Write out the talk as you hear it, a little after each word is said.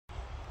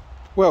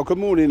Well, good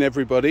morning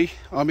everybody.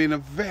 I'm in a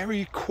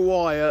very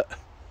quiet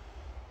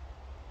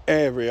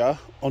area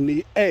on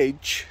the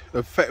edge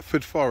of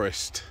Thetford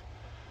Forest,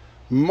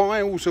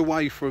 miles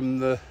away from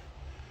the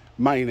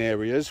main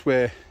areas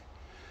where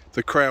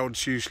the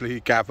crowds usually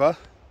gather.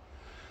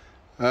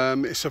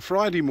 It's a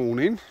Friday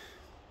morning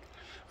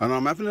and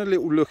I'm having a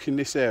little look in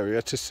this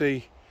area to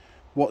see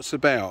what's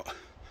about.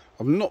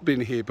 I've not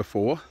been here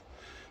before,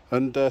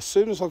 and as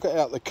soon as I get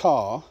out the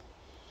car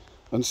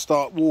and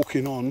start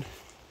walking on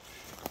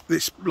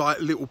this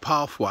little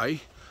pathway,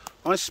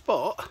 I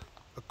spot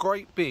a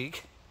great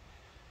big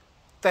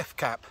death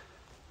cap.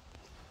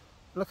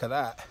 Look at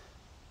that.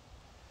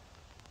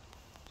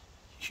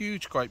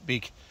 Huge, great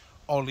big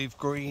olive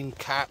green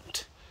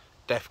capped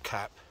death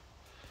cap.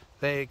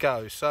 There you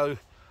go. So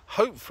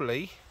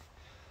hopefully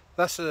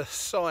that's a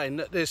sign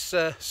that there's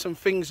some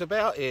things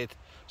about here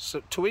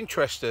to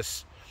interest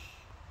us.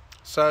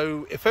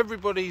 So if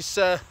everybody's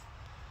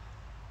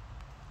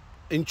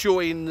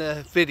enjoying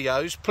the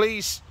videos,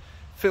 please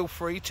feel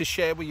free to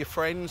share with your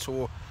friends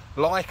or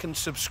like and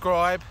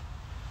subscribe.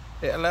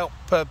 It'll help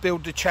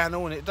build the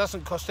channel, and it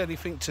doesn't cost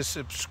anything to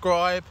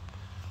subscribe.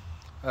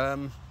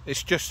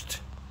 It's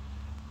just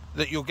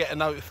that you'll get a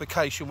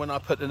notification when I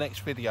put the next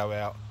video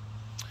out.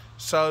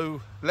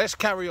 So let's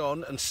carry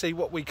on and see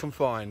what we can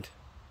find.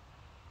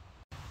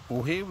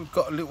 Well, here we've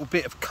got a little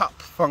bit of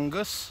cup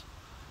fungus.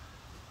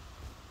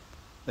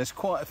 There's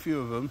quite a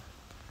few of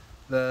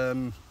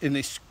them in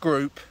this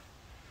group,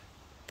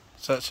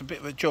 so it's a bit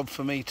of a job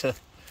for me to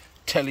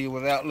tell you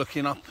without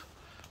looking up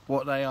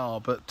what they are,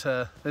 but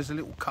there's a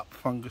little cup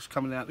fungus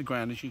coming out of the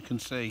ground, as you can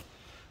see.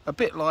 A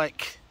bit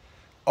like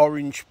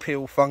orange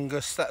peel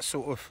fungus, that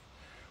sort of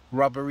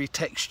rubbery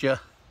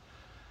texture.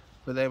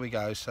 But there we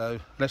go,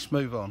 so let's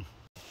move on.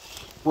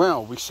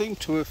 Well, we seem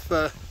to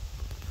have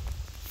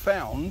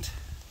found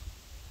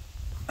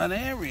an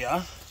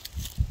area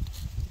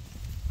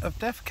of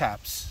death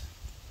caps.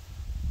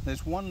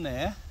 There's one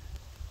there,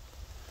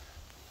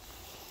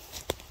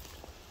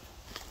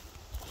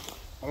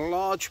 a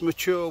large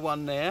mature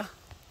one there,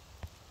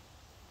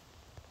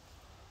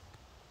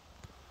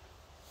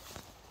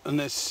 and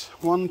there's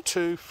 1,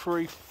 2,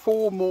 3,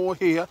 4 more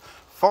here,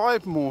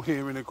 5 more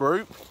here in a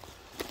group,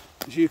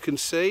 as you can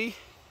see.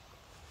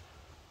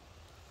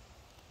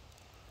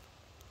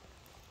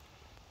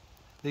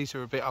 These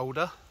are a bit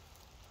older.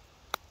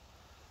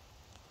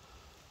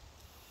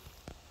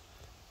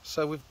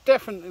 So we've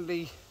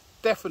definitely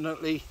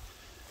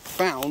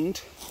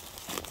found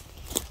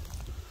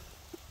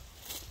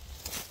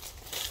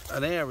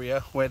an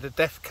area where the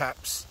death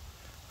caps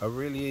are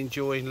really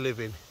enjoying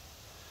living.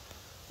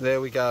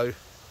 There we go.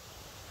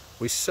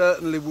 We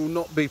certainly will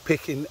not be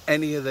picking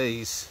any of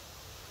these,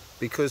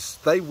 because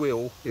they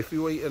will, if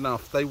you eat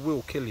enough, they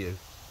will kill you.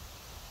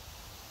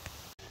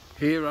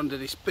 Here under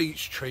this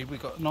beech tree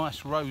we've got a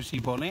nice rosy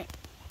bonnet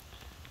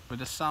with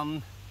the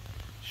sun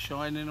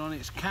shining on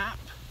its cap,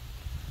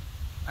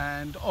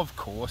 and of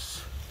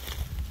course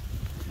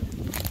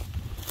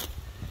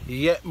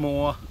yet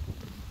more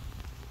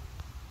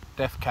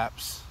death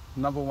caps.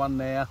 Another one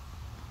there,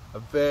 a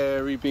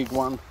very big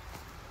one,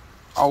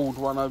 old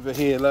one over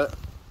here, look.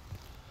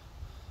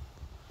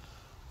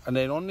 And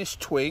then on this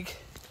twig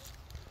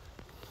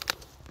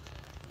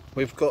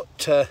we've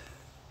got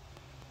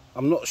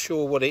I'm not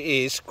sure what it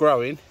is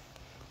growing.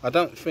 I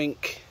don't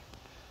think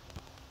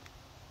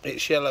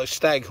it's yellow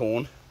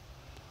staghorn,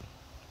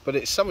 but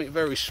it's something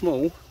very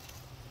small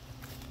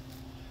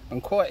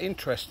and quite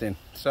interesting.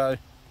 So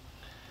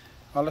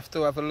I'll have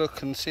to have a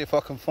look and see if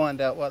I can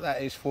find out what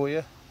that is for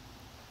you.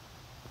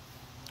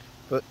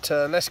 But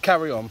let's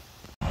carry on.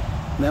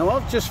 Now,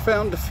 I've just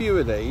found a few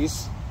of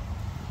these,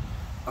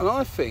 and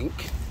I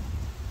think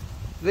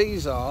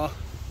these are,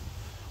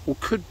 or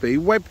could be,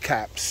 web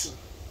caps.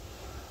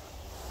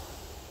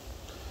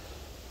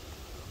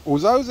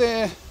 Although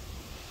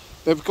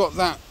they've got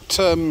that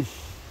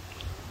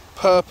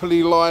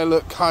purpley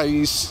lilac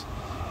haze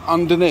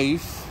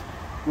underneath,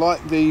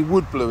 like the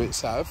wood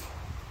bluets have,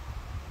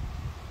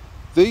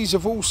 these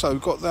have also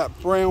got that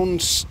brown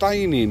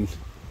staining.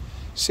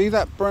 See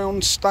that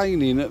brown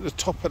staining at the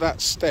top of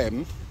that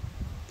stem,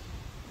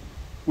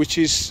 which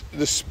is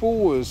the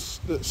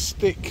spores that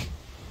stick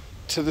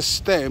to the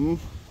stem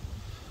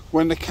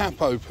when the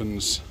cap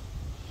opens.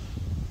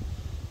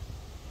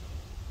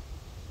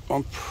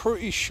 I'm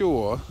pretty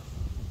sure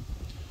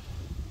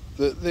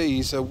that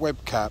these are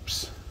web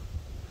caps.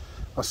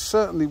 I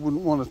certainly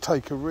wouldn't want to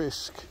take a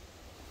risk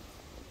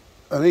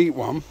and eat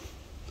one.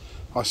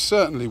 I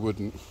certainly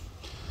wouldn't.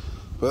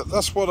 But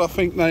that's what I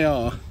think they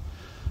are.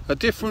 A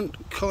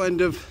different kind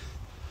of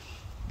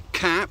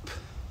cap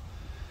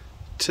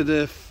to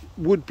the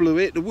wood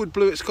bluet. The wood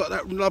bluet's got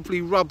that lovely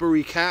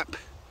rubbery cap.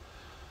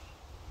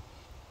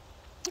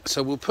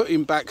 So we'll put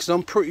him back, because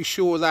I'm pretty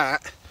sure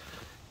that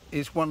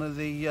is one of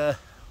the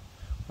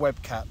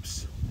web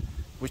caps,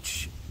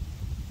 which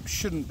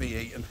shouldn't be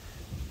eaten.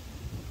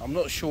 I'm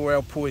not sure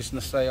how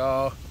poisonous they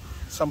are.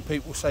 Some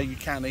people say you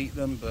can eat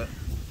them, but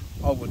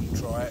I wouldn't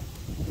try it.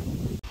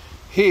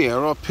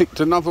 Here I picked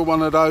another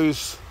one of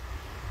those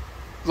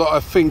that I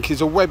think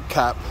is a web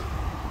cap.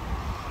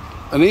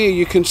 And here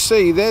you can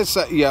see there's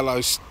that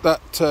yellow,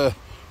 that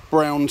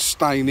brown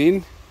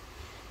staining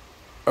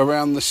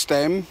around the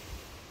stem.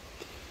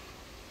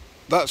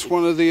 That's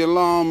one of the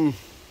alarm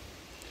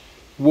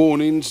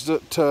warnings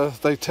that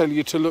they tell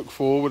you to look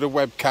for with a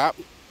web cap.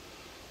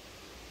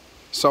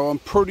 So I'm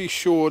pretty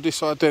sure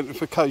this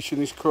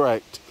identification is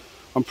correct.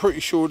 I'm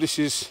pretty sure this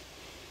is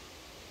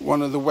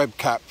one of the web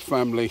cap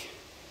family.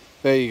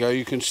 There you go,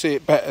 you can see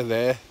it better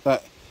there,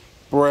 that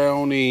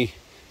browny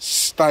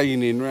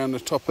staining around the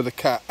top of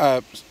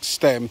the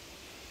stem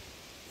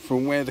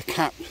from where the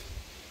cap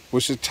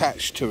was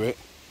attached to it.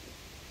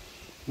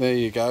 There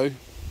you go.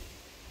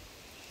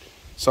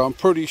 So I'm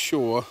pretty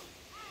sure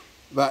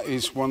that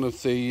is one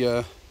of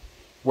the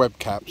web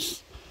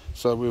caps.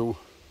 So we'll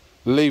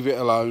leave it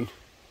alone.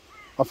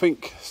 I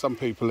think some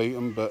people eat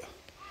them, but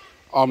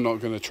I'm not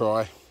going to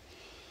try.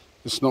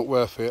 It's not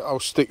worth it. I'll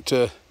stick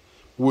to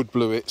wood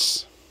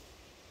bluets.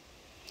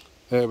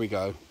 There we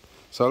go.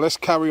 So let's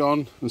carry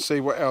on and see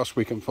what else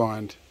we can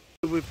find.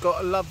 We've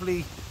got a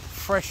lovely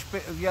fresh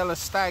bit of yellow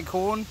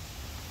staghorn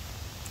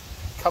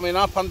coming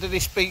up under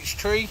this beech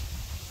tree.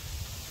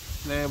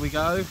 There we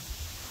go.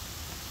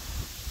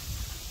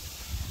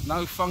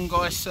 No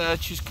fungi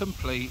search is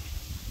complete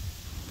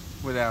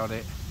without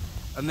it.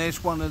 And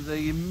there's one of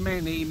the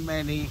many,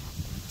 many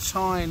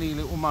tiny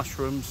little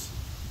mushrooms,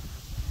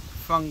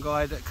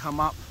 fungi that come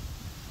up,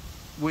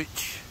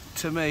 which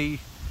to me,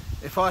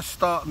 if I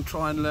start and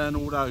try and learn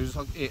all those,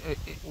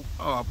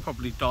 I'll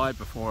probably die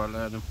before I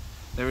learn them.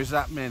 There is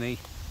that many.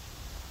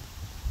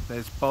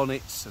 There's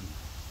bonnets and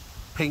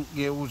pink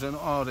gills and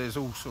there's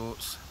all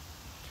sorts.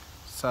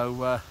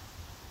 So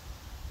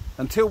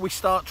until we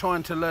start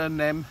trying to learn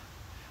them,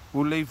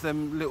 we'll leave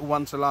them little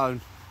ones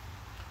alone.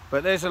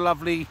 But there's a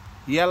lovely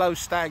yellow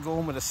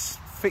staghorn with a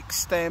thick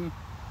stem.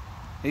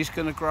 He's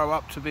going to grow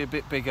up to be a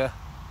bit bigger,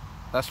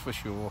 that's for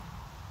sure.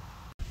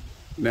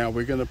 Now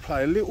we're going to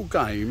play a little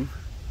game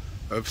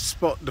of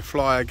spot the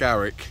fly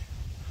agaric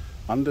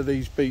under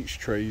these beech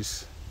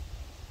trees.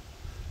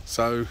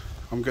 So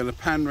I'm going to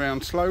pan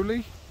round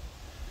slowly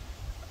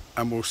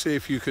and we'll see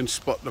if you can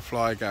spot the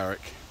fly agaric.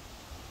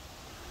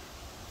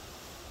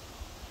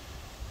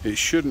 It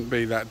shouldn't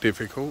be that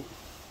difficult.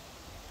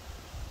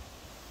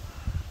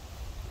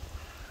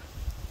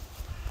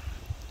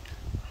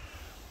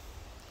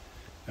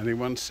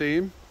 Anyone see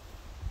him?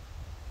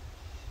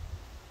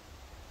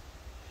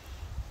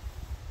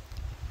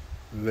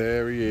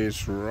 There he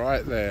is,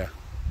 right there.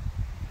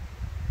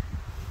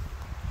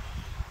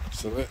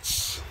 So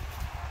let's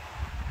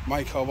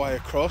make our way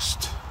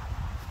across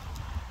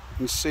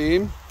and see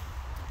him.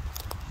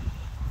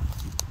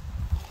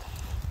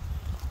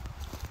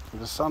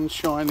 The sun's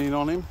shining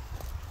on him.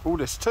 Oh,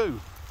 there's two.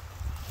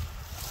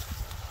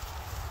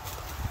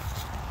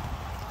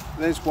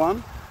 There's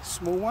one,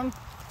 small one.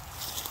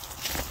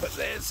 But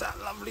there's that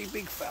lovely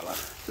big fella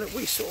that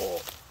we saw.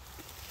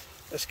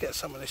 Let's get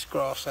some of this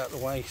grass out of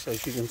the way so you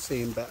can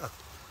see him better.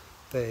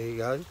 There you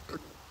go.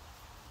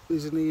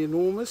 Isn't he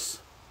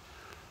enormous?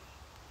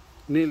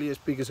 Nearly as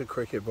big as a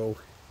cricket ball.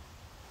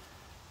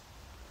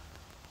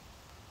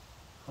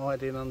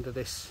 Hiding under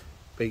this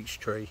beech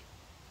tree,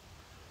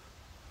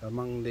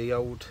 among the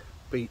old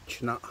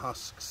beech nut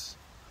husks.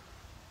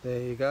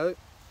 There you go.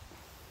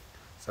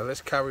 So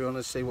let's carry on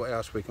and see what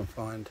else we can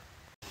find.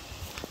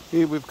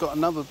 Here we've got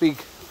another big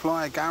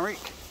fly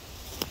agaric.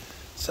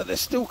 So they're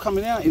still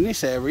coming out in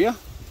this area.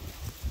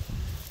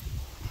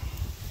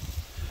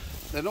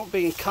 They're not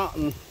being cut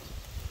and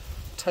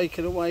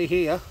taken away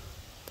here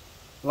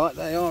like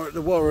they are at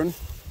the warren.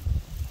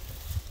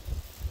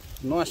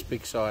 Nice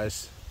big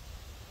size.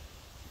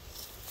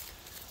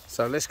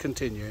 So let's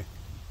continue.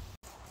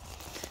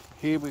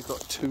 Here we've got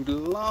two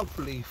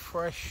lovely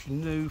fresh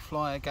new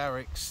fly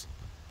agarics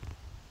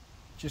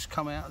just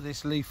come out of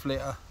this leaf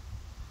litter.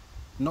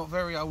 Not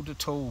very old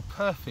at all,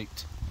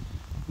 perfect.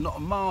 Not a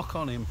mark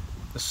on him.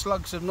 The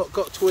slugs have not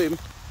got to him,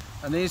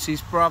 and here's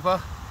his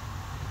brother,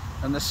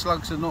 and the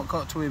slugs have not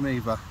got to him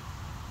either.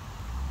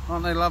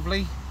 Aren't they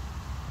lovely?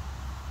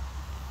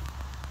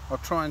 I'm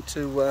trying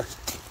to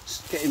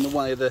get in the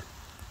way of the...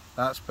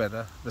 That's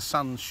better. The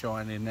sun's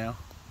shining now.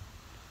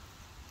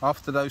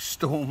 After those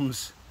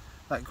storms,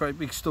 that great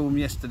big storm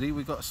yesterday,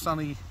 we got a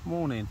sunny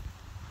morning.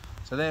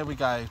 So there we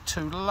go,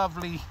 two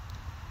lovely,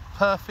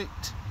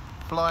 perfect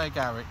fly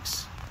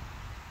agarics.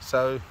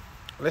 So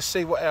let's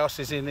see what else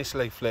is in this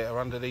leaf litter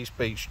under these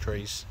beech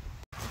trees.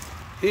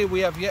 Here we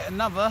have yet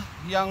another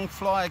young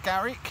fly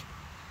agaric.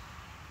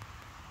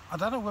 I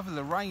don't know whether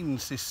the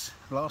rains this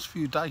last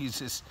few days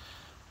has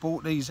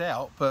brought these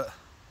out, but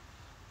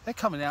they're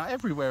coming out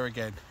everywhere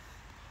again.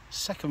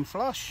 Second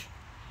flush.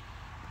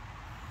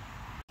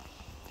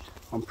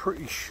 I'm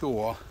pretty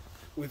sure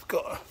we've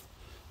got a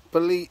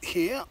bolete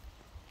here,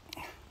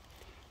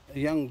 a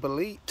young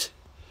bolete.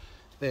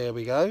 There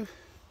we go.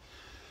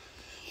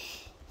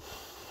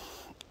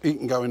 He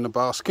can go in the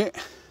basket.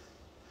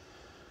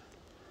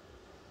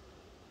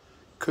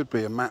 Could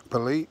be a mat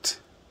bolete.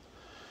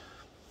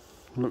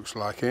 Looks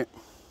like it.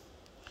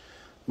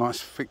 Nice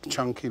thick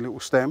chunky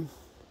little stem.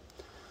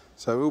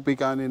 So we'll be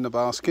going in the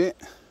basket.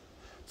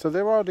 So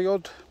there are the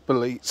odd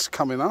boletes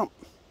coming up.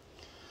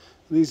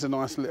 These are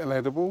nice little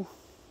edible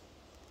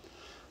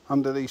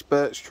under these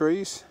birch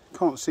trees.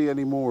 Can't see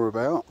any more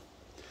about,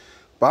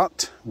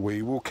 but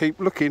we will keep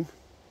looking.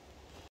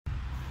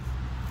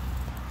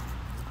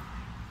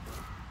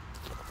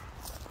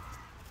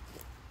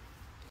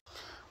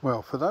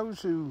 Well, for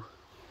those who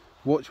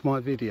watch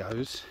my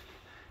videos,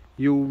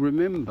 you'll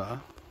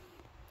remember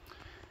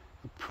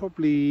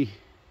probably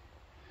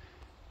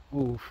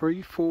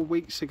 3-4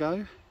 weeks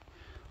ago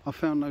I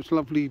found those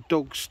lovely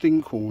dog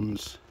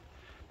stinkhorns.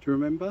 Do you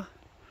remember?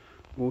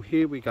 Well,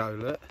 here we go,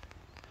 look.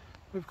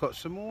 We've got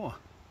some more.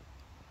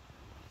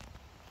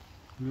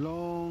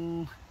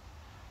 Long,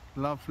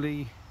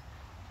 lovely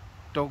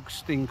dog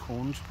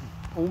stinkhorns.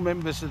 All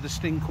members of the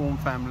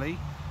stinkhorn family,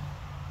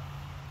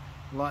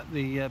 like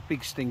the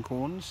big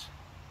stinkhorns.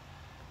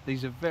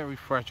 These are very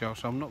fragile,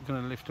 so I'm not going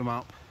to lift them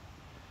up.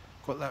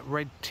 Got that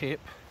red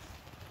tip.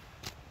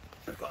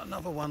 I've got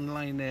another one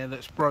laying there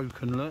that's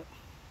broken, look.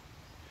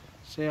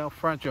 See how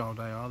fragile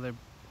they are? They're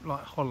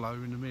like hollow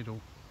in the middle.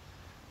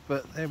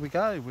 But there we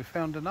go, we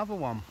found another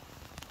one.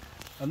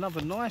 Another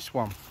nice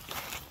one.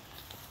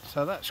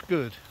 So that's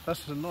good.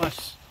 That's a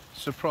nice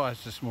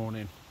surprise this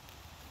morning.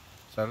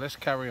 So let's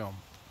carry on.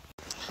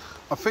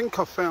 I think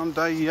I found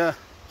a,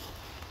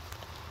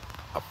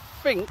 I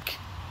think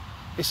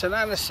it's an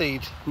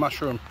aniseed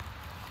mushroom.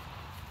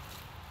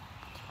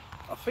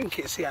 I think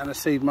it's the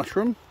aniseed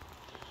mushroom.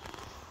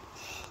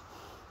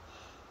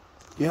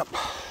 Yep.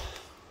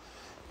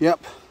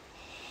 Yep.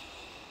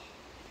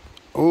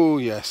 Oh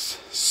yes,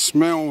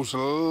 smells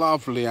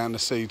lovely,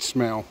 aniseed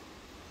smell.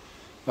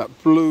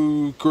 That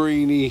blue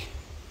greeny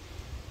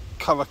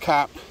colour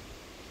cap.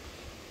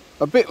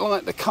 A bit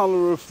like the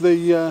colour of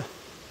the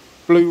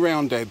blue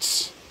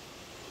roundheads.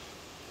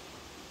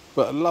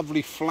 But a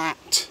lovely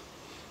flat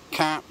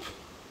cap.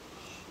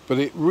 But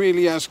it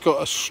really has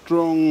got a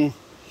strong,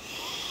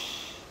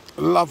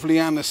 lovely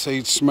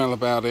aniseed smell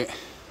about it.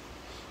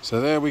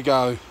 So there we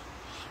go.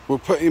 We'll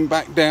put him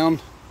back down.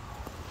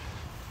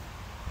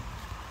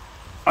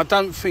 I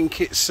don't think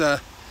it's an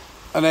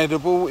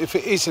edible. If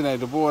it is an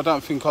edible, I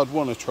don't think I'd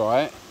want to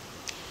try it.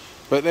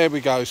 But there we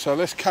go. So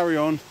let's carry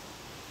on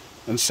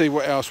and see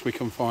what else we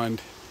can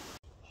find.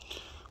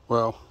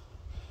 Well,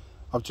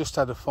 I've just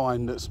had a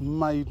find that's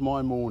made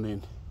my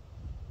morning,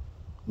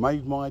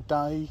 made my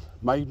day,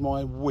 made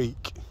my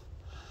week.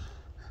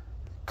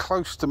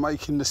 Close to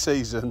making the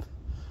season.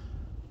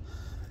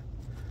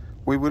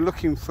 We were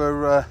looking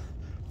for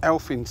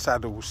elfin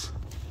saddles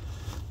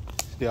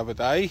the other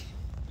day,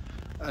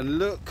 and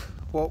look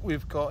what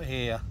we've got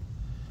here.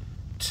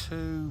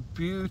 Two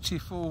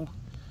beautiful,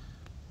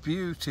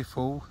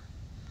 beautiful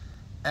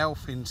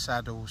elfin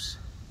saddles.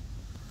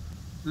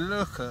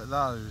 Look at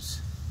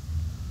those.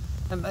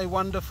 Aren't they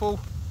wonderful?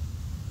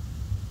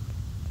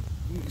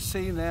 You can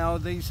see now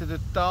these are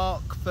the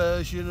dark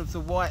version of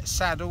the white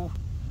saddle.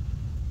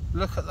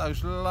 Look at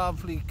those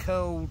lovely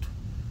curled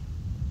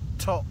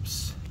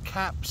tops,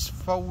 caps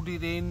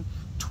folded in,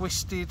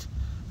 twisted,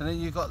 and then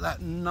you've got that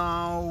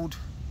gnarled,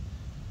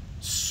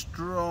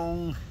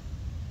 strong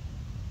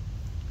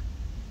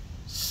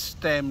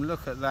stem.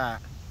 Look at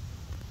that.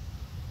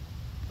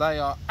 They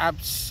are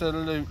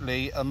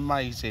absolutely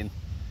amazing.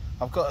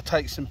 I've got to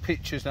take some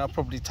pictures now. I'll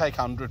probably take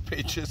 100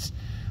 pictures.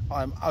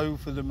 I'm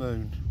over the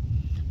moon.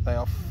 They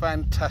are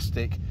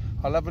fantastic.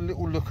 I'll have a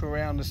little look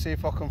around and see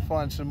if I can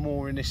find some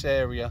more in this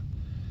area.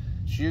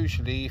 It's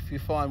usually if you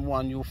find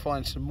one you'll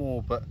find some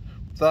more, but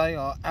they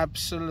are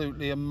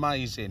absolutely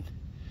amazing.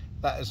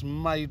 That has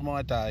made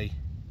my day.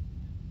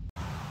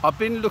 I've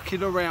been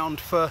looking around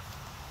for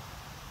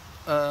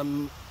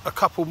a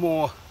couple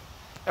more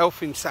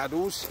elfin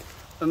saddles,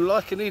 and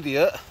like an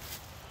idiot,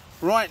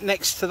 right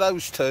next to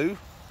those two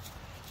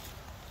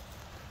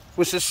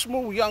was a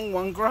small young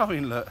one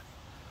growing, look.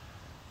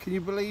 Can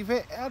you believe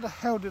it? How the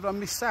hell did I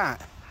miss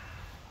that?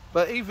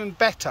 But even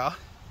better,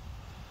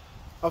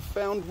 I've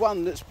found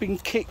one that's been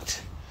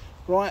kicked,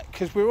 right,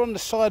 because we're on the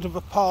side of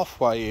a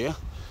pathway here,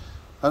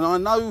 and I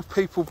know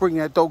people bring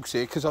their dogs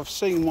here because I've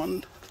seen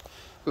one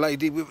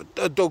lady with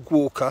a dog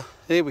walker.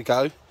 Here we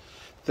go.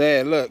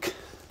 There, look.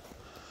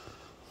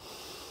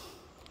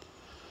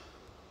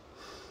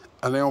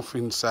 An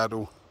elfin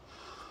saddle.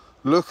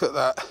 Look at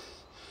that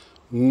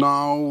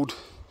gnarled,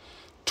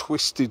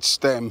 twisted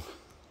stem.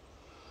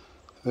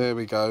 There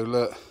we go,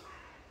 look.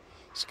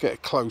 Let's get a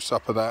close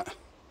up of that.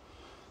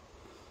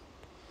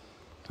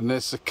 And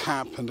there's the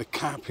cap, and the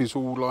cap is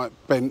all like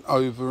bent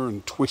over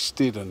and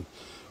twisted and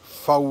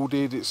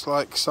folded. It's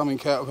like something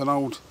out of an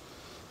old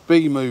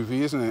B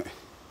movie, isn't it?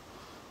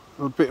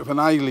 A bit of an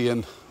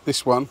alien,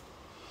 this one.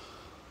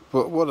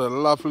 But what a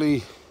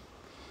lovely,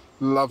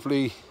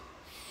 lovely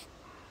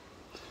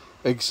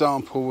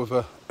example of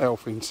a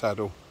elfin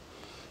saddle.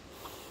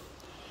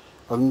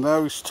 And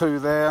those two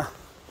there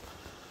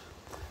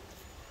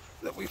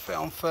that we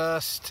found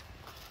first,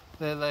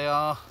 there they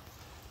are.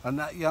 And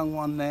that young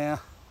one there,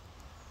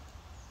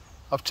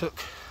 I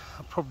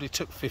probably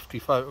took 50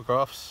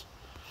 photographs.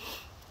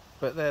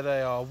 But there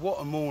they are. What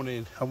a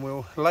morning. And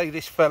we'll lay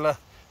this fella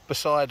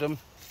beside them,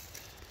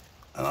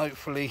 and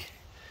hopefully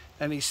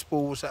any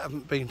spores that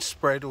haven't been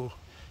spread will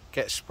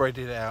get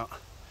spreaded out.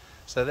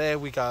 So there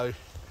we go.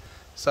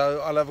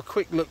 So I'll have a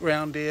quick look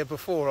round here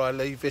before I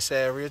leave this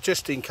area,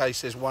 just in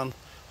case there's one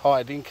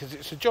hiding, because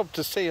it's a job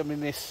to see them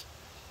in this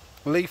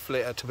leaf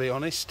litter, to be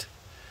honest.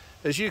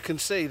 As you can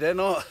see, they're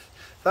not.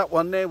 That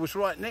one there was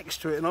right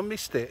next to it and I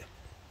missed it.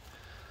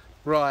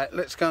 Right,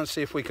 let's go and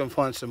see if we can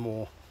find some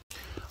more.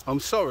 I'm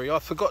sorry, I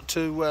forgot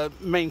to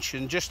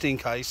mention, just in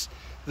case,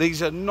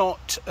 these are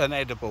not an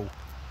edible,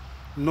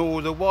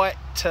 nor the white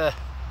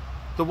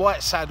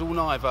saddle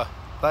neither.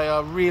 They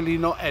are really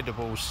not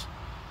edibles.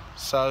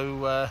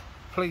 So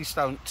please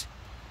don't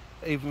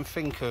even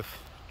think of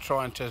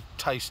trying to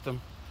taste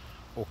them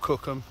or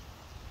cook them,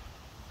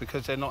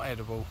 because they're not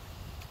edible.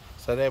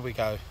 So there we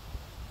go.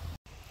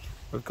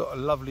 We've got a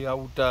lovely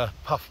old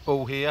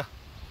puffball here.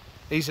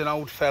 He's an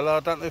old fella. I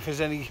don't know if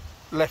there's any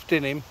left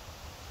in him.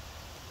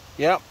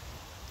 Yep,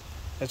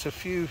 there's a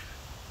few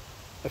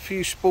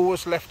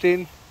spores left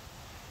in.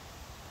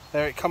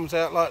 There it comes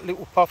out like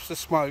little puffs of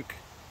smoke.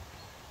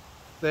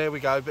 There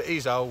we go, but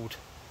he's old.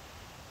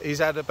 He's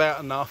had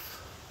about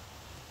enough.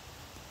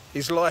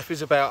 His life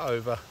is about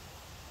over.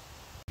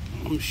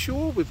 I'm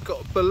sure we've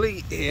got a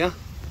bolete here,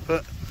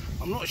 but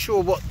I'm not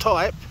sure what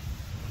type.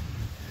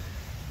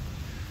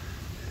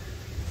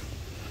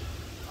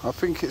 I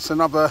think it's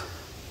another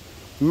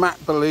matte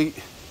bolete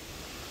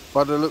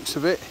by the looks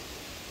of it.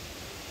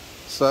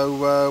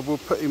 So we'll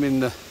put him in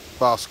the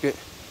basket.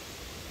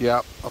 Yeah,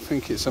 I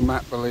think it's a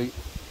matte bolete.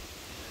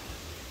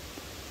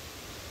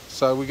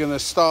 So we're going to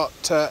start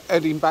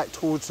heading back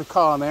towards the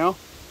car now.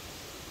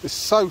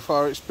 So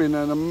far it's been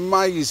an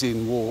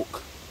amazing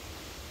walk.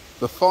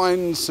 The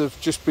finds have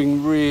just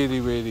been really,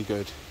 really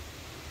good.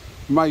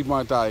 Made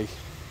my day.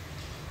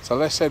 So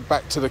let's head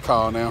back to the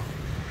car now.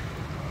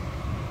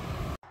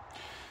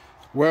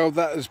 Well,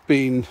 that has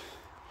been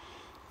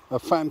a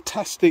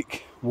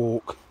fantastic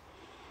walk.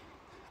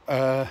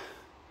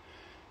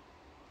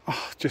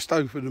 Just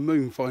over the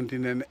moon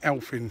finding an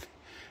elfin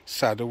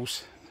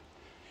saddles.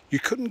 You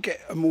couldn't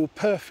get a more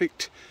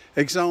perfect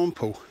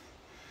example.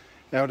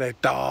 Now they're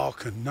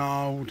dark and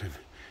gnarled and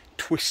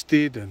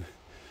twisted, and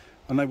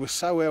they were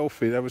so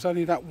healthy. There was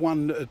only that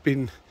one that had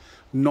been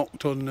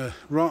knocked on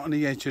right on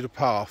the edge of the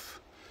path,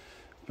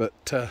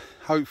 but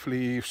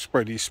hopefully he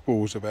spread his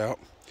spores about.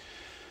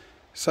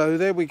 So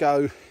there we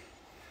go.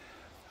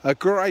 A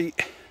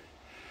great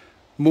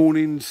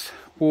morning's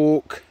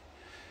walk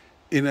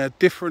in a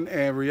different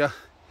area,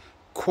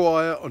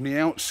 quiet on the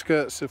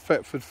outskirts of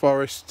Thetford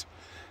Forest.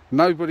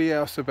 Nobody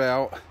else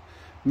about.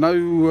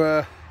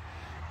 No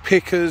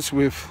pickers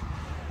with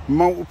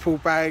multiple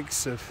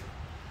bags of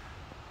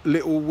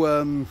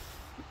little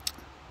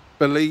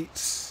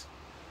boletes,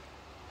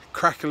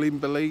 crackling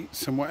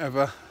boletes and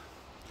whatever.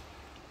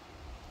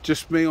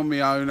 Just me on my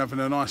own having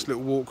a nice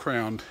little walk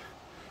round.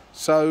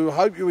 So I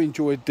hope you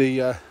enjoyed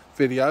the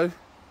video.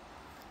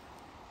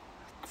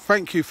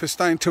 Thank you for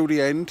staying till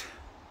the end.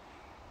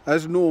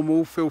 As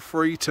normal, feel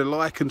free to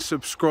like and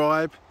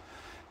subscribe.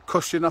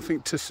 Costs you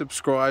nothing to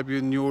subscribe,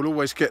 and you'll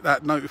always get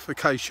that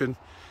notification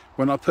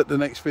when I put the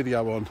next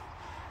video on.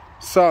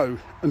 So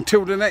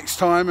until the next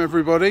time,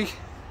 everybody,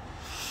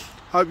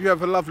 hope you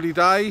have a lovely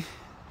day,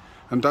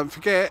 and don't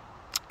forget,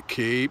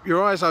 keep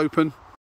your eyes open.